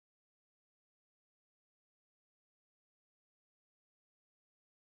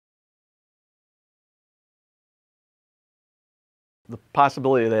the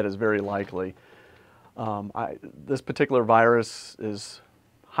possibility of that is very likely. This particular virus is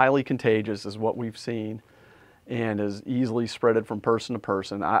highly contagious, is what we've seen, and is easily spreaded from person to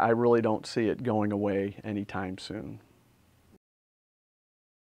person. I really don't see it going away anytime soon.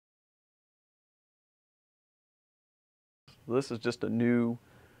 This is just a new,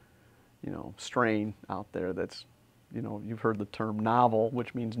 strain out there that's, you've heard the term novel,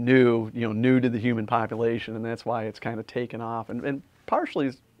 which means new, new to the human population, and that's why it's kind of taken off. And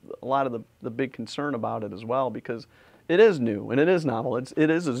partially a lot of the big concern about it as well, because it is new and it is novel. It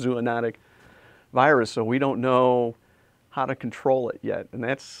is a zoonotic virus, so we don't know how to control it yet, and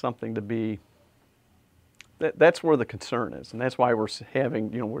that's something to be, that's where the concern is, and that's why we're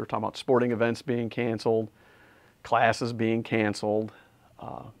having, we were talking about sporting events being canceled, classes being canceled,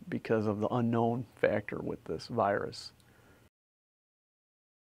 because of the unknown factor with this virus.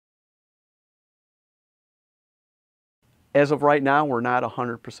 As of right now, we're not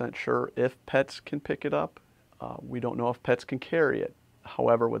 100% sure if pets can pick it up. We don't know if pets can carry it.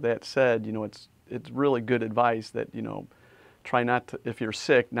 However, with that said, it's really good advice that, try not to, if you're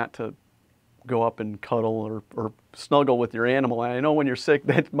sick, not to go up and cuddle or snuggle with your animal. And I know when you're sick,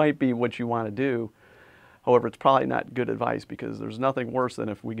 that might be what you want to do. However, it's probably not good advice, because there's nothing worse than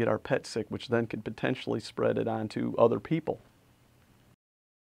if we get our pet sick, which then could potentially spread it onto other people.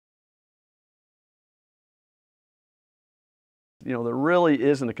 There really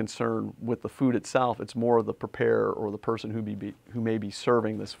isn't a concern with the food itself. It's more the preparer or the person who may be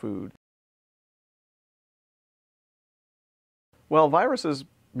serving this food. Well, viruses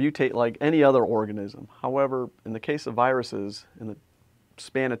mutate like any other organism. However, in the case of viruses, in the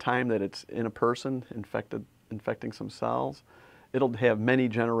span of time that it's in a person infecting some cells, it'll have many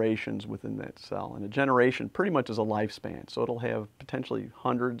generations within that cell. And a generation pretty much is a lifespan. So it'll have potentially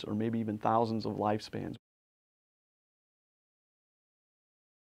hundreds or maybe even thousands of lifespans.